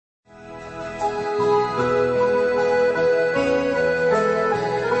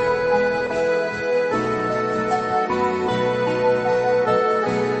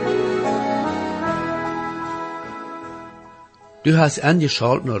Du hast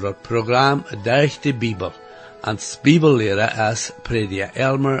angeschaltet naar het programma Durch de Bibel. Als Bibellehrer is prediker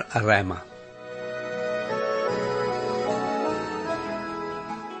Elmer Reimer.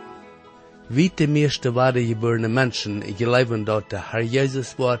 Wie de meeste wedergeborene mensen geloven dat de Herr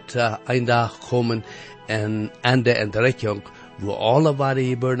Jezus wordt een dag komen en einde en de Rettung, wo alle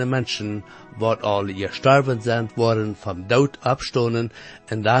wedergeborene mensen wat al gestorven zijn, worden van dood opstonden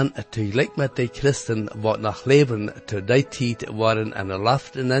en dan tegelijk met de christen wat nog leven te die tijd worden en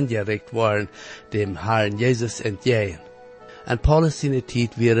loft en angericht worden dem Herrn Jezus entgegen. En Paulus zijn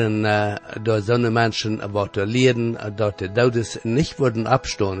tijd waren door zo'n mensen wat te leren dat de dodes niet worden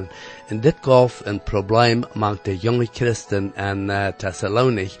opstonden. En dit gaf een probleem met de jonge christen en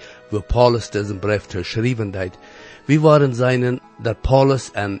Thessalonich, wo Paulus diesen brief geschreven had. We waren zijn dat Paulus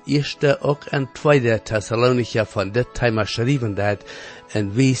een eerste ook een tweede Thessalonicher van dit thema geschreven had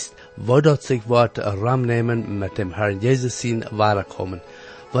en wist wat dat zich wordt ramnemen met dem Herrn Jezus zien wederkomen.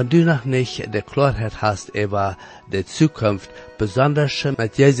 Wenn du noch nicht die Klarheit hast über die Zukunft, besonders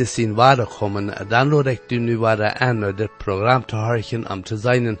mit Jesus in weiterkommen, dann lade ich du nu weiter an, das Programm zu horchen, zu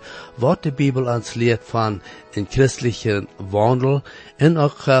sein, was die Bibel uns lehrt von in christlichen Wandel, und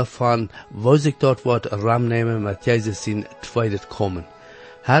auch von, wo sich dort wird ramnehmen mit Jesus in zweites kommen.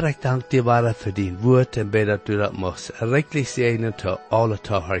 Herr, ich danke dir weiter für dein Wort, und bete, dass du das machst. Reichlich segnen zu alle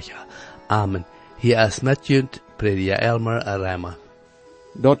Zuhörer. Amen. Hier ist Mitjünd, Prediger Elmer Reimer.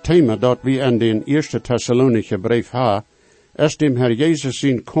 Dat thema dat we in den eerste Thessalonicher brief ha, is dem Herr Jezus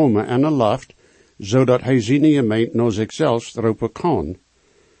zien komen en een laft, zodat hij zijn gemeente naar zichzelf roepen kan.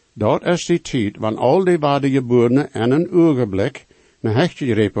 Dat is die tijd, wanneer al die wedergeborenen in een ogenblik naar hecht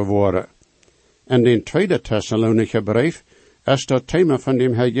gerepen worden. In den tweede Thessalonicher brief is dat thema van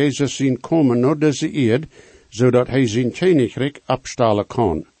dem Herr Jezus zien komen naar deze eerd, zodat hij zijn koninkrijk opstalen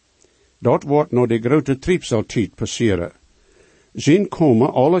kan. Dat wordt naar de grote triebseltijd passeren. Zijn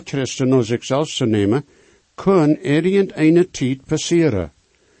komen alle christen naar zichzelf te nemen, kan irgendeine tijd passeren.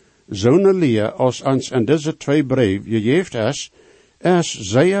 Zo'n leer als ons in deze twee brieven gegeven is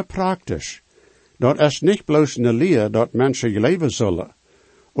zeer praktisch. Dat is niet bloos een leer dat mensen leven zullen,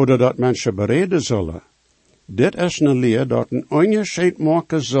 of dat mensen bereden zullen. Dit is een leer dat een onderscheid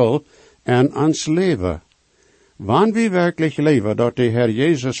maken zal in ons leven. Wanneer we werkelijk leven dat de Heer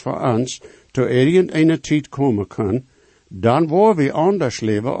Jezus voor ons tot irgendeine tijd komen kan, dan waar we anders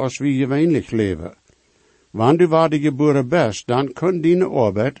leven als we gewöhnlich leven. Wanneer du wedergeboren bist, dan kan die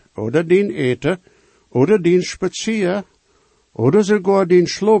arbeid, oder die eten, oder die spazier, oder sogar die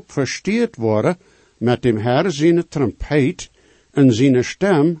sloop versteerd worden met dem Herr zijn trompet en zijn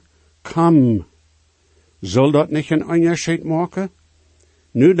stem, kom. Zal dat niet een onderscheid maken?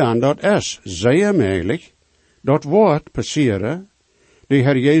 Nu dan, dat is zeer mogelijk, dat woord passeren, de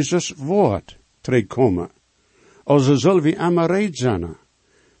Herr Jezus woord terugkomen. Also zullen we immer reed zijn.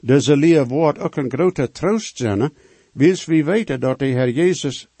 Deze leer wordt ook een grote troost zijn, wils we weten dat de Heer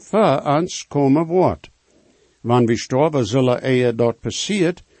Jezus voor ons komen wordt. Wanneer we sterven zullen eer dat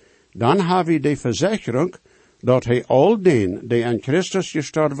passiert, dan hebben we de verzekering dat hij al den, die in Christus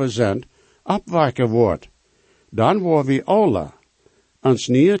gestorven zijn, opwekken wordt. Dan worden we alle ons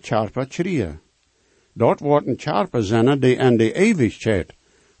nieuwe Körper kriegen. Dat wordt een Körper zijn die in de eeuwigheid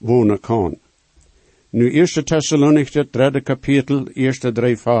wonen kan. Nu 1 Thessalonicher, 3 kapitel, eerste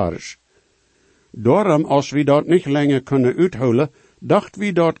 3 vers. Daarom, als we dat niet langer kunnen uithouden, dacht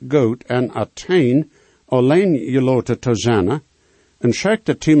we dat goed en Athene alleen gelaten te zijn, en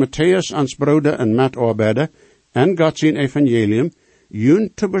schikte Timotheus ons broeder en medarbeider, en God zijn evangelium,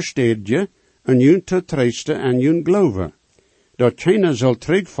 jun te besteden, en jun te troosten en jun geloven. Dat keiner zal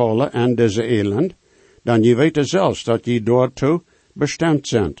terugvallen aan deze elend, dan je weet zelfs dat je daartoe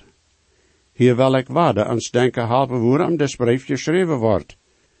bestemd bent. Hier wil ik waarde ans denken helpen waarom dit brief geschreven wordt.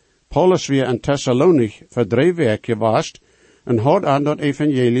 Paulus weer in Thessalonich voor 3 weken geweest en had aan dat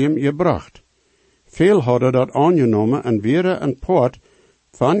evangelium gebracht. Veel hadden dat aangenomen en weer een poort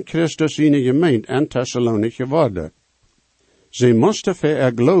van Christus in de gemeente in Thessalonich geworden. Ze moesten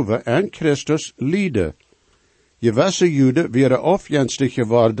voor geloven en Christus lijden. Gewisse Joden werden afjenstig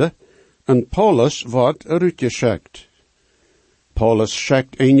geworden en Paulus wordt uitgeschikt. Paulus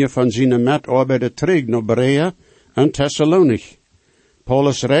schickt een van zijn medarbeiders terug naar Berea en Thessalonich.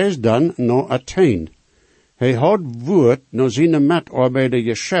 Paulus reist dan naar Athene. Hij had woord naar zijn medarbeiders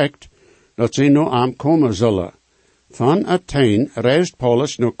geschikt dat ze naar hem komen zullen. Van Athene reist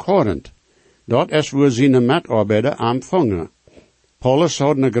Paulus naar Korinth. Dat is waar zijn medarbeiders ontvangen. Paulus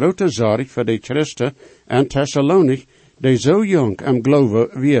had een grote zorg voor de christen en Thessalonich die zo jong en geloven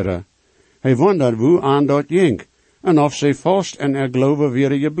waren. Hij wonderde hoe aan dat ging. En of zij vast en geloven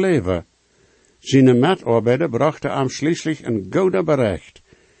weer gebleven. Zijn Mitarbeiter brachten hem schließlich een goede bericht.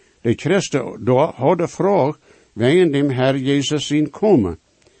 De Christen daar hadden vraag wegen dem Herr Jezus zien komen.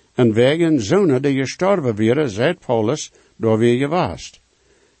 En wegen zonen die gestorven waren, zei Paulus, daar weer je was.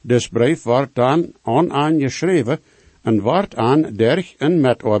 Dus brief wordt dan aan geschreven en wordt aan derg een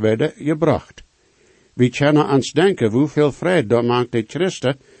Mitarbeiter gebracht. We kunnen ons denken hoeveel vrede dat maakt de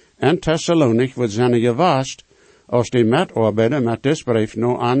Christen en Thessalonich wordt zijn gewaast, als de Mitarbeiter met dit brief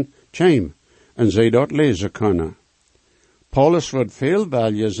nou aan kwam en zij dat lezen kunnen. Paulus wordt veel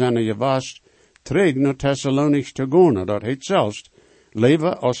welje zijn gewaast terug naar Thessalonich te gaan, dat hij zelfs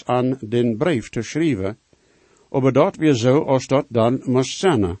leven als aan den brief te schrijven, aber dat weer zo als dat dan moest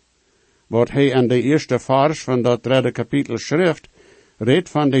zijn. Wat hij in de eerste vers van dat derde kapitel schrijft, redt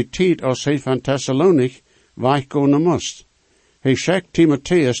van de tijd als hij van Thessalonich wegkomen moest. Hij schickt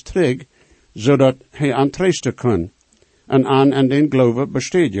Timotheus terug, zodat hij aantroosten kon, en aan en den geloven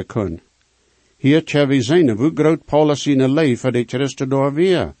besteden kon. Hier kunnen we zien hoe groot Paulus zijn leven voor de Christen door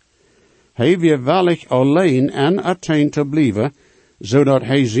weer. Hij weer wellig alleen en atteen te blijven, zodat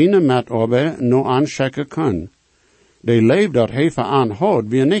hij zijn Mitarbeiter nog aanschikken kon. De leven dat hij aan had,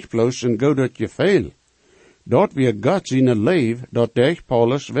 weer niet bloos een goed gevoel. Dat weer God zijn leven, dat durch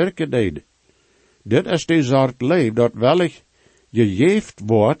Paulus werken deed. Dit is de soort leven dat wellig gegeven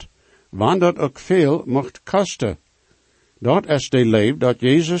wordt, want dat ook veel mocht kosten. Dat is de leven dat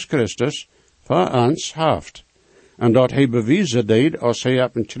Jezus Christus voor ons heeft. En dat hij bewijzen deed als hij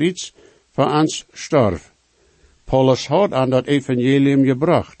op een kruis voor ons stierf. Paulus had aan dat evangelium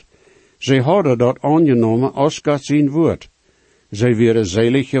gebracht. Zij hadden dat aangenomen als God zijn woord. Zij werden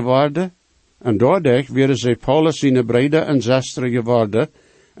zelig geworden, en doordat werden zij Paulus zijn broeder en zuster geworden,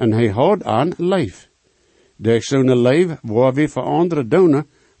 en hij had aan leef. Durch zo'n leef waar we voor anderen doen,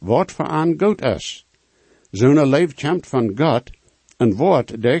 wat voor aan goed is. Zo'n leef komt van God, en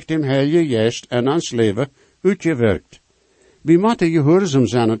wordt durch dem Heilige Geest en ons leven uitgewerkt. We moeten gehoorzaam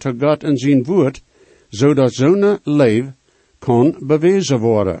zijn tot God en zijn woord, zodat zo'n leef kan bewezen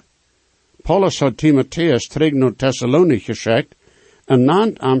worden. Paulus had Timotheus terug naar Thessalonich geschikt en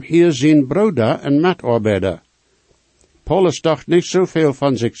naant hem hier zijn broeder en Mitarbeiter. Paulus dacht niet zoveel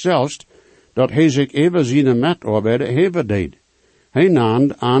van zichzelf, dat hij zich even zijn Mitarbeiter hebben deed. Hij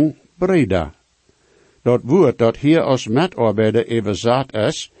naamde aan broeder. Dat woord dat hier als Mitarbeiter even zat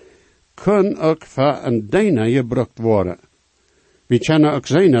is, kan ook voor een diener gebruikt worden. We kunnen ook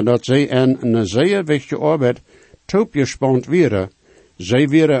zien dat zij in een zeer wichtige arbeid toegespannen werden. Zij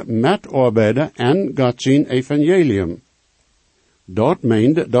waren Mitarbeiter en God zijn evangelium. Dat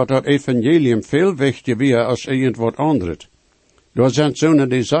meende dat evangelium veel wichtiger was als irgendwat anders. Daar zijn zo'n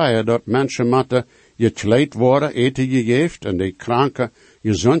desire dat mensen moeten gekleed worden, eten gegeven en de kranken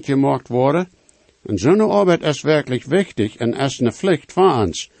gezond gemaakt worden. En zo'n arbeid is werkelijk wichtig en is een plicht van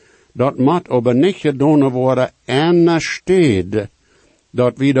ons. Dat moet aber niet gedaan worden in een stad,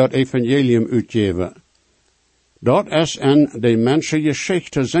 dat we dat evangelium uitgeven. Dat is in de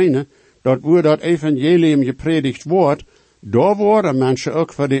mensengeschichte zijn, dat waar dat evangelium gepredigd wordt, daar worden mensen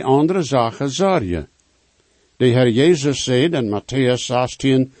ook voor die andere zaken zorgen. De Heer Jezus zei in Matthäus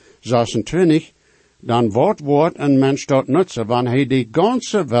 16, 26, dan wordt een mens dat nutzen, wanneer hij de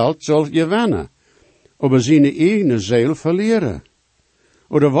ganze wereld zal gewinnen, aber zijn eigen ziel verlieren.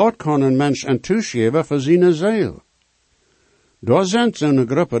 Oder wat kan een mens een toegeven voor zijn ziel? Daar zijn zo'n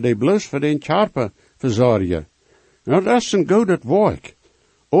groepen die bloos voor den Körper verzorgen. Nou, dat is een goed werk.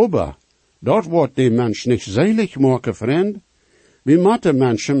 Aber, dat wordt de mens niet zelig maken, vriend. We moeten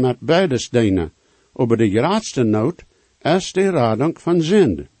mensen met beides dienen. Aber de grootste nood is de rading van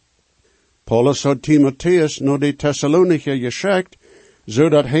zinde. Paulus had Timotheus naar de Thessalonicher geschikt,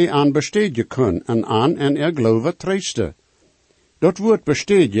 zodat hij aan besteden kon en aan en geloven treiste. Dat woord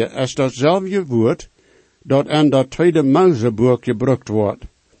besteden is datzelfde woord dat in dat tweede Mozeboek gebruikt wordt.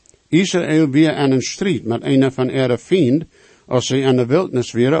 Israël weer in een strijd met een van ihre vrienden, als zij in de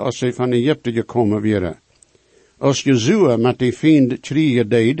wildnis waren, als zij van Egypte gekomen waren. Als Jozua met die vriend kriegen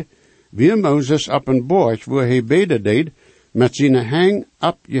deed, weer Mozes op een borg, waar hij beden deed, met zijn hang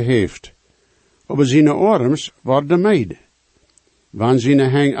opgeheefd. Aber zijn arms worden meid. Wanneer zijn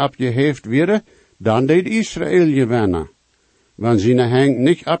hang opgeheefd werden, dan deed Israël gewinnen. Wanneer zijn hang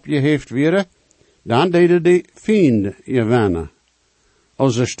niet opgeheefd werden, dan deden de vrienden gewinnen.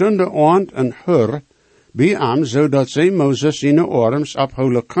 Als er stunde aan en hur bij hem, zodat zij Mozes zijn arms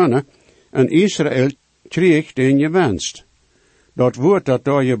ophouden kunnen, en Israël kreeg den gewenst. Dat woord dat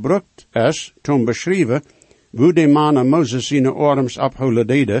daar gebruikt is, toen beschreven, hoe de mannen Mozes zijn arms ophouden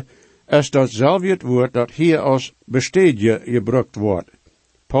deden, is datzelfde het woord dat hier als bestedje gebruikt wordt.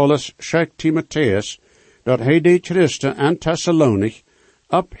 Paulus schrijft Timotheus, dat hij de Christen en Thessalonich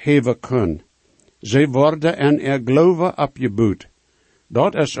opheven kon. Ze worden en geloven opgebouwd.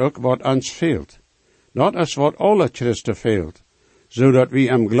 Dat is ook wat ons fehlt. Dat is wat alle Christen fehlt, zodat we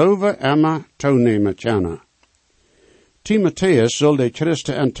geloven immer toenemen kunnen. Timotheus zal de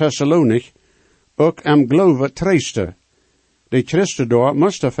Christen in Thessalonich ook geloven troosten. De Christen daar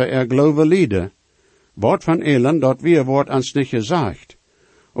moesten voor geloven lijden. Wat van elend dat weer wordt ons niet gezegd.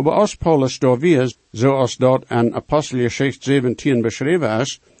 Aber als Paulus daar weer, zoals dat in Apostelgeschichte 17 beschreven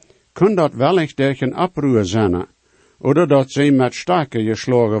is, kon dat wellicht durch een oproer zijn, oder dat ze met staken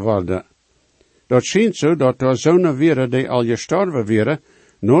geslagen worden. Dat schijnt zo dat er zonen wären die al gestorven wären,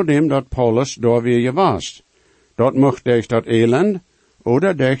 nadat dat Paulus daar weer gewaast. Dat mocht durch dat elend,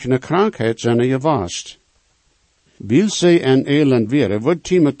 oder durch een krankheid zijn gewaast. Wil ze en elend wären, wordt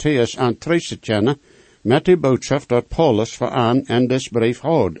Timotheus aan troosten kennen, met de boodschap dat Paulus voor aan en des brief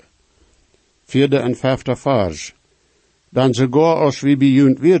houdt. 4e en 5e vers. Dan sogar als we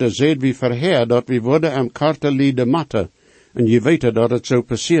bejunt werden, zeiden we verheer dat we worden karte lijden matten, en je weet dat het zo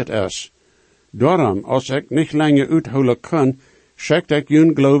passiert is. Daarom, als ik niet langer uithouden kan, schickt ik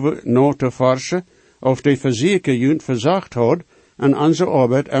jun geloven na te forschen, of de verzeker jun verzacht had, en onze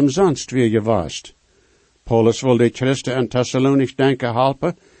arbeid umsonst weer gewaast. Paulus wil de Christen in Thessalonich denken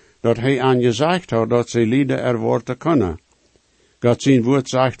helpen, dat hij aan gezegd had dat ze lijden worden kunnen. God zijn woord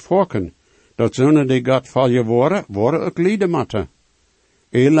zegt volken, dat zonen die God vallen worden ook lijden moeten.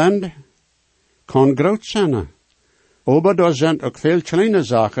 Elend kan groot zijn. Aber er zijn ook veel kleine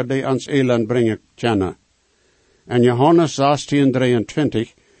zaken die ons elend brengen kunnen. In Johannes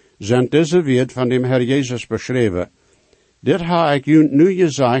 16:23 zijn deze woorden van de Heer Jezus beschreven. Dit ha ik u nu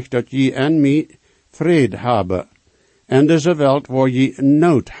gezegd dat je en mij vrede hebben. En deze welt waar je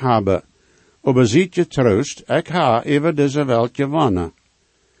nood hebben. Aber ziet je troost, ik ha over deze welt gewonnen.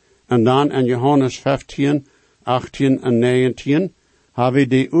 En dan in Johannes 15, 18 en 19 hebben we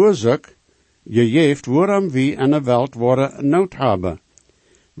de oorzaak gegeven waarom we in de welt worden nood hebben.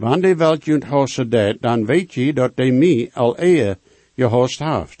 Wanneer de welt junt hassen deed, dan weet je dat de mij al eer gehast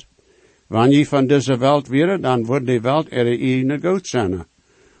heeft. Wanneer je van deze welt weer, dan wordt de welt eigen goed zijn.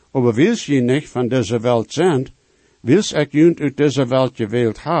 Aber wils je niet van deze welt zijn, wils ik junt uit deze welt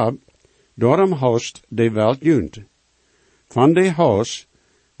gewählt heb, daarom hast de welt junt. Van de haus,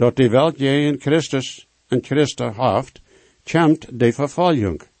 dat de welt je in Christus en Christus heeft, komt de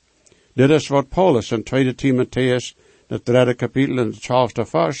vervolging. Dit is wat Paulus in 2 Timotheus, het 3e kapitel en het 12e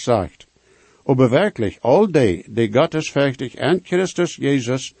vers zegt. Aber werkelijk, al die gottesvechtig en Christus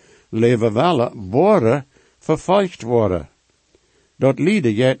Jezus leven willen, worden vervolgd worden. Dat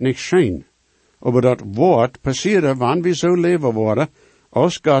lijden je niet schijn. Aber dat woord passieren wanneer we zo leven worden,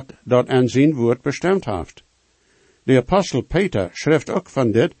 als God dat in zijn woord bestemd heeft. De apostel Peter schrijft ook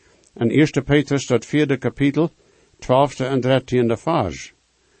van dit in 1 Petrus dat 4e kapitel, 12e en 13e vers.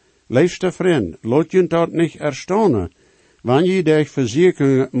 Liefste vriend, laat je dat niet erstaunen, wanneer je durch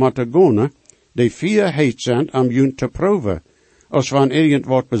verzekeringen moet gaan, die vierheid zijn om je te proeven, als wanneer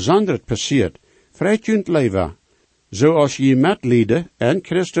irgend bijzonders passiert, vreit je leven, zoals je met lijden en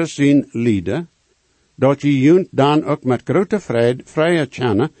Christus zijn lijden, dat je dan ook met grote vrijheid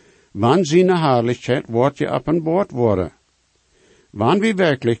kennen, wanneer zijn herrlichheid wordt je openbaard worden. Wanneer we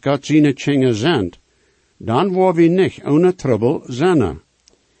werkelijk God zijn Kinder zijn, dan worden we niet ohne Trouble zijn.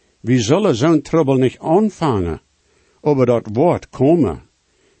 We zullen zo'n Trouble niet aanvangen, aber dat wordt komen.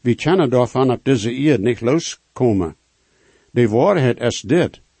 We kunnen daarvan op deze eeuw niet loskomen. De waarheid is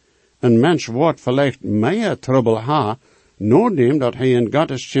dit. Een mens wordt vielleicht meer Trouble ha, nadat dat hij een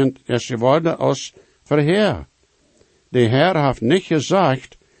Gotteskind is geworden als verheer. De Heer heeft niet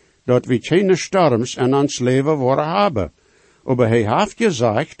gezegd dat we geen storms in ons leven worden hebben, aber hij heeft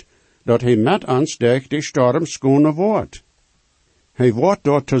gezegd dat hij met ons durch die storms gaan wordt. Hij wordt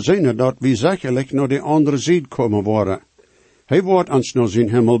door te zien dat we zekerlijk naar de andere zijde komen worden. Hij wordt ons naar zijn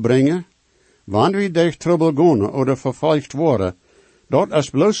hemel brengen. Wanneer we durch Trouble gaan oder vervolgd worden, dat is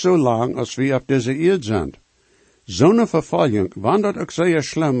bloos zo lang als we op deze eeuw zijn. Zo'n vervolging, wanneer dat ook zeer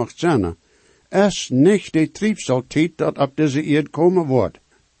schlimm mag zijn, is niet de triebseltijd dat op deze eeuw komen wordt.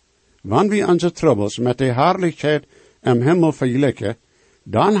 Wanneer we onze troubles met de herrlichheid im Himmel vergelijken,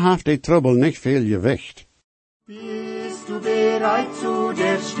 dan heeft de trouble niet veel gewicht. Bist du bereit zu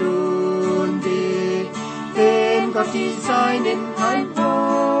der Stunde, wenn Gott die Seinen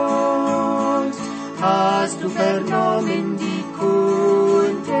heimholt? Hast du vernommen die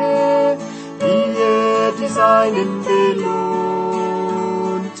Kunde, wie die Seinen belohnt?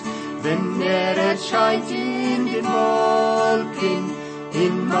 Wenn erscheint in den Wolken,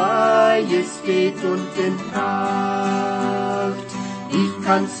 in Majestät und in Pracht. Ich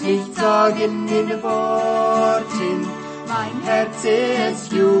kann's nicht sagen in Worten, mein Herz es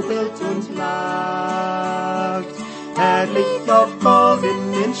jubelt und lacht. Herrlich auf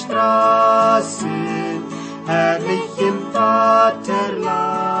goldenen Straßen, herrlich im Vaterland.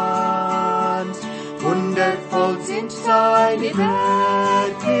 Wundervoll sind seine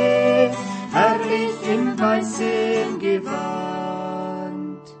Werke, herrlich im weißen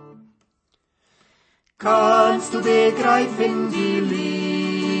Gewand. Kannst du begreifen die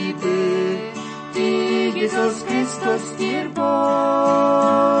Liebe, die Jesus Christus dir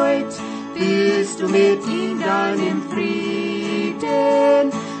beut? Bist du mit ihm dann im Frieden,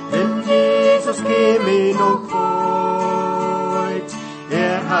 wenn Jesus käme noch heut?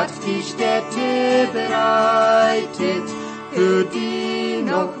 Er hat die Stätte bereitet für die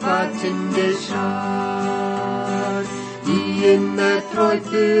noch wartende Schar, die immer treu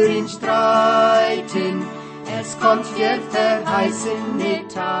für ihn streiten. Es kommt der verheißene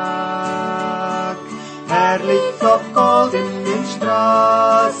Tag, herrlich auf goldenen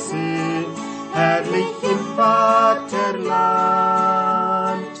Straßen, herrlich im Vaterland.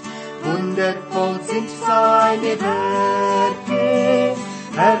 Wundervoll sind seine Werke,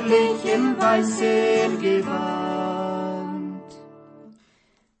 herrlich im weißen Gewand.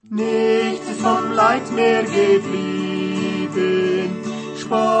 Nichts ist vom Leid mehr geblieben,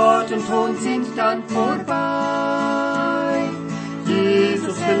 Spott und Hohn sind dann vorbei.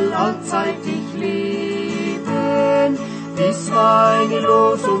 Jesus will allzeit dich lieben, dies meine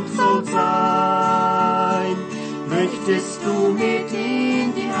Losung soll sein. Möchtest du mit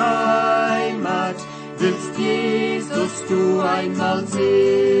in die Heimat, willst Jesus du einmal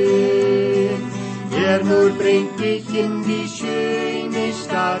sehen? Er nur bringt dich in die schöne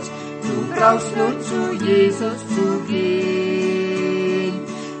Stadt, du brauchst nur zu Jesus zu gehen.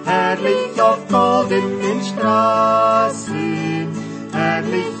 Herrlich auf goldenen Straßen,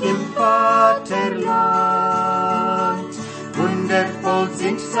 herrlich im Vaterland. Wundervoll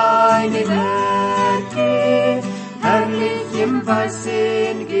sind seine Werke, herrlich im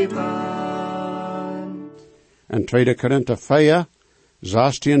weißen Gewand. In 2 Korinther 4,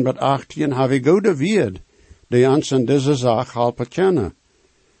 16 bis 18 habe ich gute Wied, die uns in dieser Sache halpen kennen.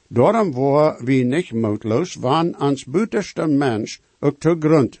 Darum war wir nicht mutlos, wann ans buitenste Mensch auch zu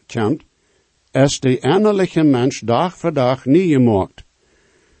Grund kommt, es die innerliche Mensch Tag für Tag nie gemacht.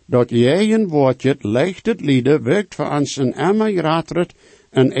 Dat jeden woordjet leichtet lieden wirkt voor ons een immer gratret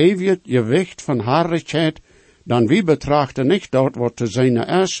een eeuwig gewicht van Herrlichkeit, dan wie betrachten nicht dort, wat te zijn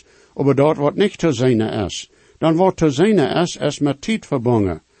is, aber dort, wat nicht te zijn is. Dan wat te zijn is met tijd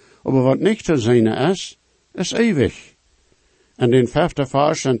verbonden, aber wat nicht te zijn is ewig. En in 5.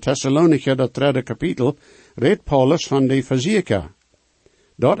 vers in Thessalonicher, dat 3. kapitel, redt Paulus van de Verzieker.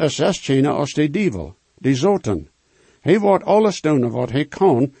 Dat is geen als de dievel, de zoten. Hij wordt alles doen wat hij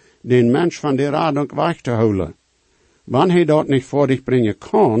kan, den mens van de radung weg te houden. Wanneer hij dat niet voor zich brengen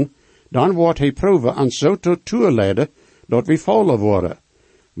kan, dan wordt hij proeven ons zo tot toeleiden, dat we vallen worden.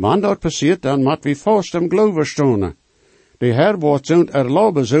 Wanneer dat passiert, dan moet we vast im geloven stonen. De Heer wordt zo'n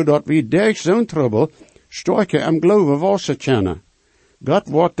erlauben, zodat we durch zo'n trouble sterker im geloven wassen kennen. God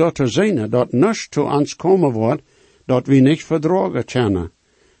wordt dat te zien, dat niets te ons komen wordt, dat we niet verdragen kennen.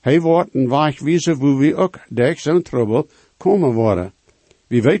 Hij wordt een weg wijzen, wo we ook durch zo'n trouble komen worden.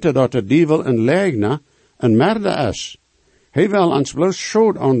 We weten dat de dievel een leegner, een merder is. Hij wil ons bloos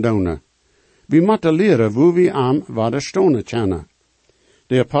schuld aandoen. We moeten leren hoe we aan waar de stonen kennen.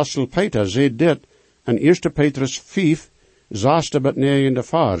 De apostel Peter zei dit in 1 Petrus 5, 6 tot 9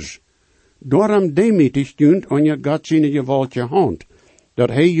 vers. Daarom demütigt junt aan je God zijn gewaltige hand, dat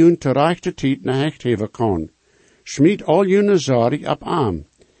hij junt te rechte tijd naar hecht hebben kan. Schmied al june zorg op aan.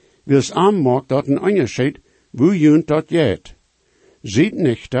 Wils aan maakt dat een onderscheid, wo junt dat jet. Ziet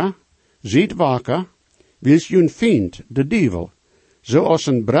nichter, ziet wakker, wils jun fiend, de dievel, zoals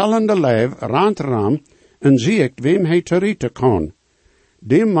een brellende lijf randram en ziet wem hij te rieten kan.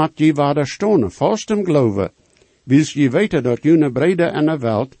 Dem mat je waar de stonen vast im geloven, wils je weten dat june brede en de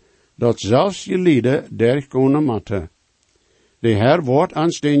welt, dat zelfs je lieden derg kunnen matte. De Heer wordt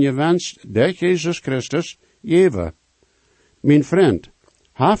ons den je wenst, der Jezus Christus, geven. Mijn vriend,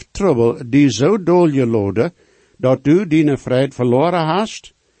 haft trouble die zo dol je lode, dat du die vrijheid verloren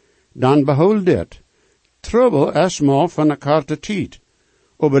hast, dan behoud dit. Trouble is maar van een korte tijd,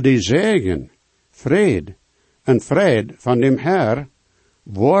 aber die zegen, vrede en vrede van dem Herr,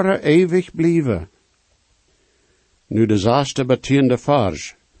 worden eeuwig blijven. Nu de 6e betiende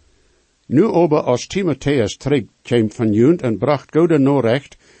vers. Nu aber als Timotheus terugkwam van junt en bracht goede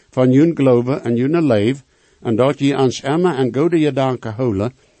norecht van jun geloven en june leef, en dat je ons immer en goede gedanken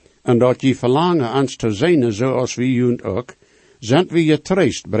houden, en dat je verlangen ons te zijn zoals we junt ook, zijn we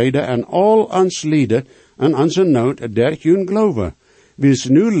getroost, brede en al ons lieden en onze nood der hun geloven. Wils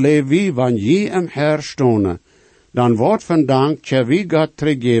nu leef wie van je hem herstonen. Dan wordt vandank tja wie God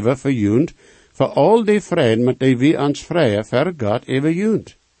teruggeven voor junt, voor al die vrede met die wie ons vrije ver God even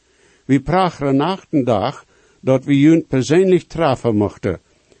junt. We prachen nacht en dag, dat we junt persoonlijk treffen mochten,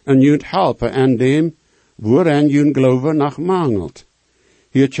 en junt helpen aan dem, waaraan junt geloven nog mangelt.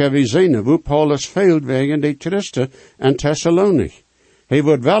 Hier tja we zien, wo Paulus feilt wegen de Christen en Thessalonich. Hij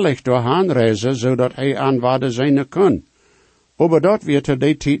wordt wellicht doorheen reizen, zodat hij aanwaarde zijn kan. Aber dat wird er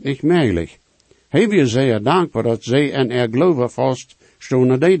die tijd niet mogelijk. Hij weer zeer dankbaar dat zij en geloven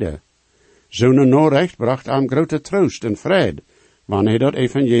vaststonden deden. Zo'n Norecht bracht hem grote troost en vrede, wanneer hij dat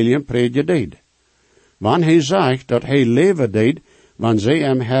evangelium predje deed. Wanneer hij zegt dat hij leven deed, wanneer zij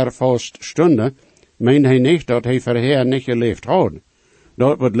hem her vaststonden, meent hij niet dat hij verheer niet geleefd had.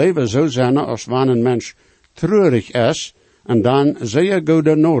 Dat wordt leven zo zijn als wanneer een mens treurig is, en dan zeer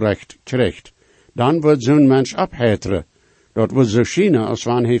goede Norecht krijgt. Dan wordt zo'n mens abheteren. Dat wordt zo schijnen als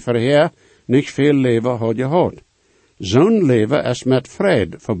wanneer hij verheer niet veel leven had gehad. Zo'n leven is met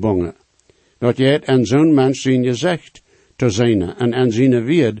vrede verbonden. Dat je het en zo'n mens zijn gezegd te zijn en zijn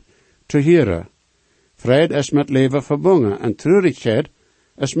woord te horen. Vrede is met leven verbonden en treurigheid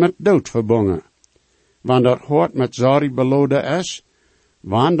is met dood verbonden. Wanneer dat hart met zorg beloden is,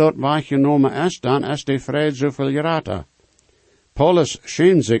 wanneer dat waargenomen is, dan is de vrede zoveel grater. Paulus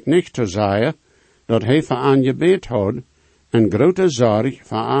scheen zich niet te zeggen dat hij voor aan gebed had en grote zorg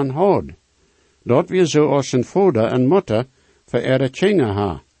voor aan had. Dat we zoals een vader en moeder voor ihre kinderen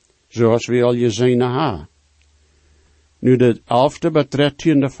ha, zoals we al gezien ha. Nu de 11e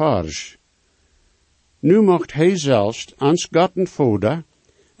betrettende vers. Nu mocht hij zelfs ans God en Vader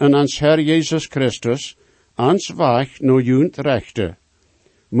en ans Herr Jezus Christus ans weg naar junt rechte.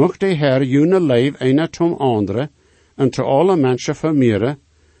 Mocht de Herr june leef een tom andere en te alle mensen vermeeren,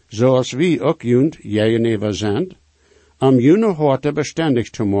 zoals wie ook junt jenever zijn, om june horte bestendig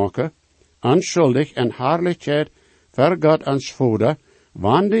te maken, onschuldig en heerlijkheid voor God ans Vader,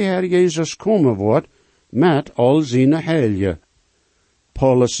 wanneer de Herr Jezus komen wordt, met al zijn heilige.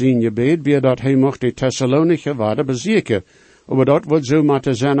 Paulus zijn gebed weer dat hij mocht de Thessalonicher waarde bezieken, maar dat wordt zo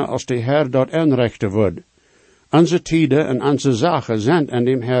moeten zijn als de Herr dat inrichten wordt. Onze tijden en onze zaken zijn in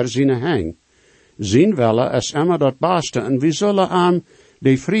dem Herr zijn hang. Zijn wille is immer dat beste en we zullen hem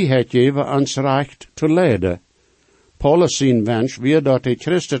de vrijheid geven ons recht te leiden. Paulus zijn wens weer dat de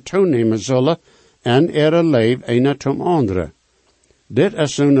Christen toenemen zullen en ihre leven een tom andere. Dit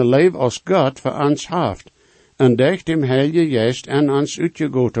is zo'n leven als God voor ons heeft, en dat dem Heilige Geest en ons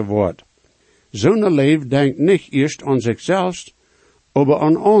uitgegoten wordt. Zo'n leven denkt niet eerst aan zichzelf, maar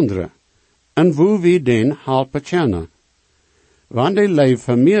aan anderen, en hoe we den helpen kennen. Wanneer die leven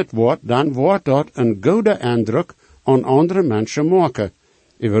vermeerd wordt, dan wordt dat een goede indruk aan andere mensen maken,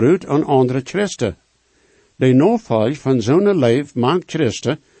 eventueel aan andere Christen. De noodvolg van zo'n leven maakt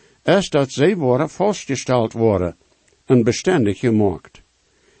Christen, is dat zij worden vastgesteld worden, en bestendig gemaakt.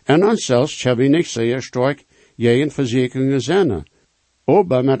 En onszelfs hebben we niet zeer sterk jegen verzekeringen zijn.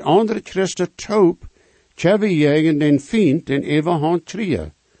 Aber met andere Christen taub, hebben we jegen den Feind den eeuwig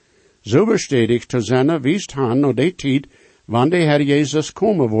trieën. Zo bestätigt te zijn, wiest han naar de tijd, wanneer de Herr Jezus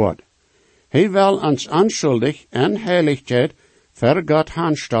komen wordt. Hij wil ons onschuldig en heiligheid voor God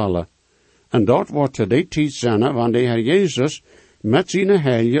aanstellen. En dat wordt te de tijd zijn, wanneer de Herr Jezus met zijn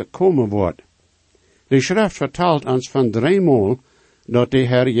heilige komen wordt. De schrift vertelt ons van 3 maal dat de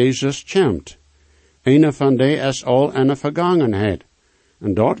Herr Jezus komt. Een van die is al in de vergangenheid.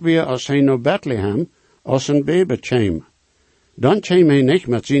 En dat weer als hij naar Bethlehem als een baby kwam. Dan kwam hij niet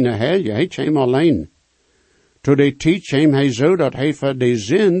met zijn heilige, hij kwam alleen. Tot de tijd kwam hij zo dat hij voor de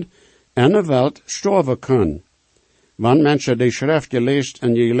zin en de wereld sterven kon. Wanneer mensen de schrift geleest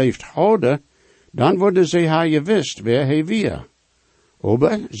en geleefd hadden, dan worden ze haar gewist wie hij weer.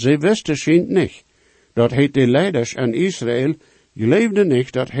 Aber ze wisten schijnt niet, dat hij de leiders in Israël geleefden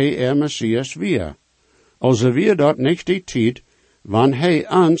niet dat hij Messias weer. Also weer dat niet die tijd, wanneer hij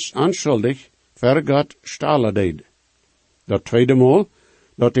ons onschuldig voor God stalen deed. Dat tweede maal,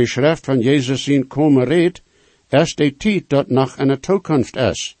 dat de schrift van Jezus zien komen reed, is de tijd dat nog in de toekomst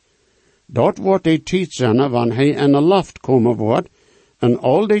is. Dat wordt de tijd zijn, wanneer hij in de lucht komen wordt, en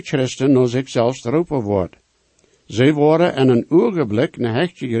al die christen naar zichzelf roepen wordt. Zij worden in een ogenblik naar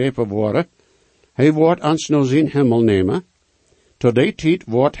hecht gegrepen worden, hij wordt ons naar zijn hemel nemen. Tot die tijd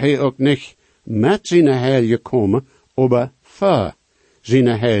wordt hij ook niet met zijn heilige komen, maar voor zijn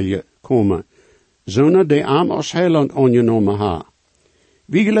heilige komen, zonder de arm als heiland aangenomen ha.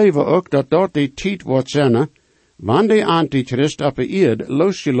 We geloven ook dat dat de tijd wordt zijn, wanneer de antichrist op de eerd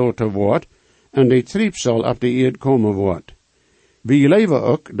losgelaten wordt, en de triebsel op de eerd komen wordt. We geloven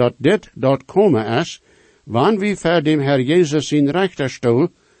ook dat dit dat komen is, wann wie ver dem Herr Jesus in Richterstuhl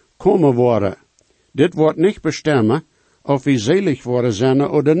komen worden. Dit wordt nicht bestemmen, of wie selig worden zijn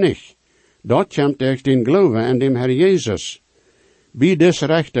oder nicht. Dat komt durch den Glauben an dem Herr Jesus. Bij des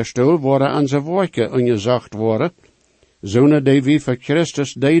Richterstuhl worden onze werken ingezacht worden, zonen die wie voor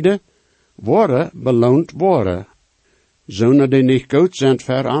Christus deden, worden beloond worden. Zonen die niet goed zijn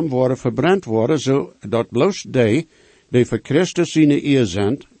veram worden verbrand worden, zodat bloos die voor Christus in de eer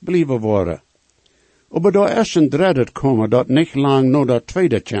zijn, blijven worden. Aber da is een derde komen dat niet lang na dat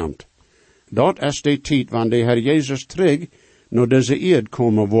tweede komt. Dat is de tijd wanneer de Herr Jezus terug naar deze eerd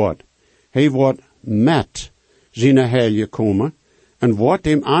komen wordt. Hij wordt met zijn heilige komen, en wordt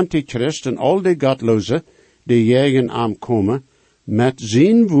dem Antichrist en al die Gottlosen, die jegen aankomen, met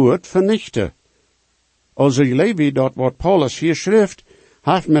zijn woord vernichten. Also Levi, dat wat Paulus hier schrijft,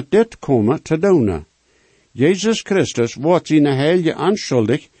 heeft met dit komen te doen. Jezus Christus wordt zijn heilige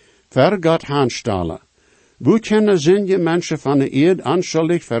aanschuldig, voor God aanstellen. Hoe kunnen zijn je mensen van de eerd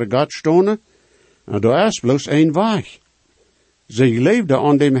aanschuldig voor God stonen? En daar is bloos een weg. Zij leefden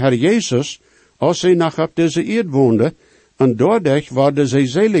aan dem Herr Jezus, als zij nog op deze eerd woonden, en doordat worden zij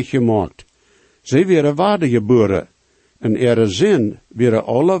selig gemaakt. Zij werden waardegeboren, en ihre zin werden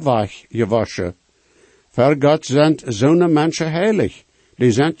alle weg gewaschen. Voor God zijn zo'n mensen heilig,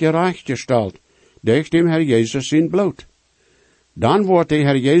 die zijn gerechtgesteld, durch dem Herr Jesus in bloed. Dan wordt de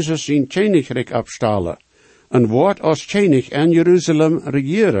Herr Jesus in Koninkrijk opstellen, en wordt als koning in Jeruzalem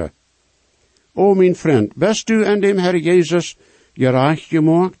regeren. O mijn vriend, bist du an dem Herr Jesus gerecht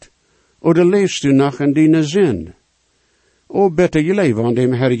gemaakt, oder leefst du nog in die zin? O bitte je leef aan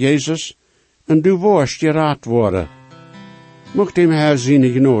dem Herr Jesus, en du worst geraad worden. Mocht dem Herr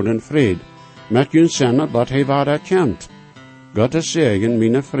zijn genade en vrede, met je zinnen dat hij waar erkent. Gottes Segen,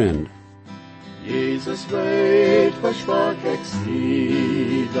 mijn vriend. Jesus weet, versprach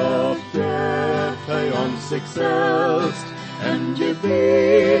exceed, doch geeft hij ons zichzelf, en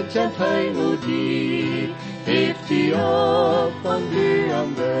Gebet en hij nu die, heeft die op van die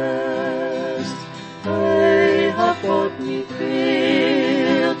am best. Hij hat God niet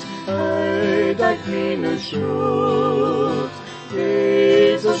geert, hij dekt meine Schuld.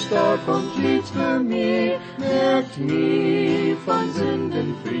 Jesus starb und litt für mich, merkt mich von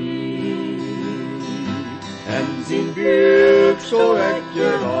Sünden frei. En zijn Glück so echt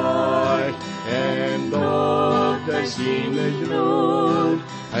gereicht, en dort er seine Gnade,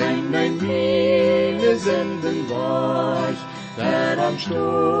 ein meine Sünden weich, der am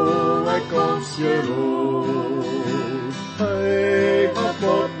Stock uns geruht. Hey, hat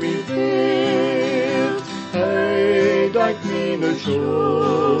Gott mich geehrt, hey, dekt meine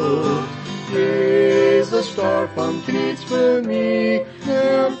Schuld. Jesus starb am Kreuz für mich,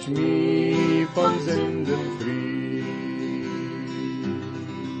 hält mich von Sünden frei.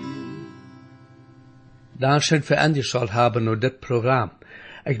 Dankeschön für angeschaut haben und das Programm.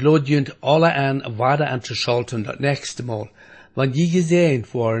 Ich lade junt alle an, weiter anzuschalten das nächste Mal. Wenn je gesehen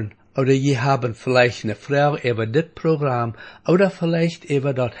worden, oder je haben vielleicht eine Frage über das Programm, oder vielleicht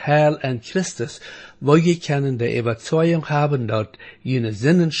über das Heil an Christus, wo je können die Überzeugung haben, dass jene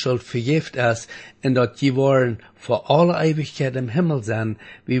Sinnenschuld vergift ist, und dass je wollen vor aller Ewigkeit im Himmel sein,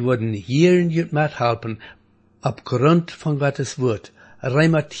 wir würden hier und mithelfen, aufgrund von Gottes Wort.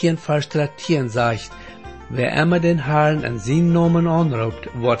 Römer 10, Vers 13 sagt, wer immer den Herrn an seinen Namen anruft,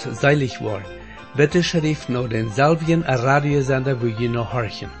 wird selig worden. Bitte schrift nur denselben Radiosender, wo je noch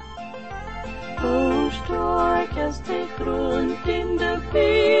horchen. O stark ist der Grund in der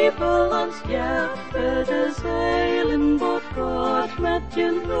Bibel uns gibt, für das Heilen, was Gott mit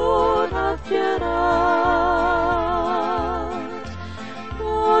den Rot hat gerat.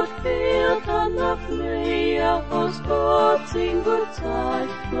 Gott fehlt dann noch mehr, aus Gott sein Wort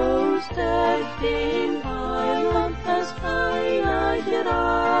sagt, bloß durch den Heiland das Heiler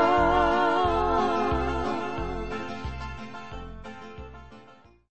gerat.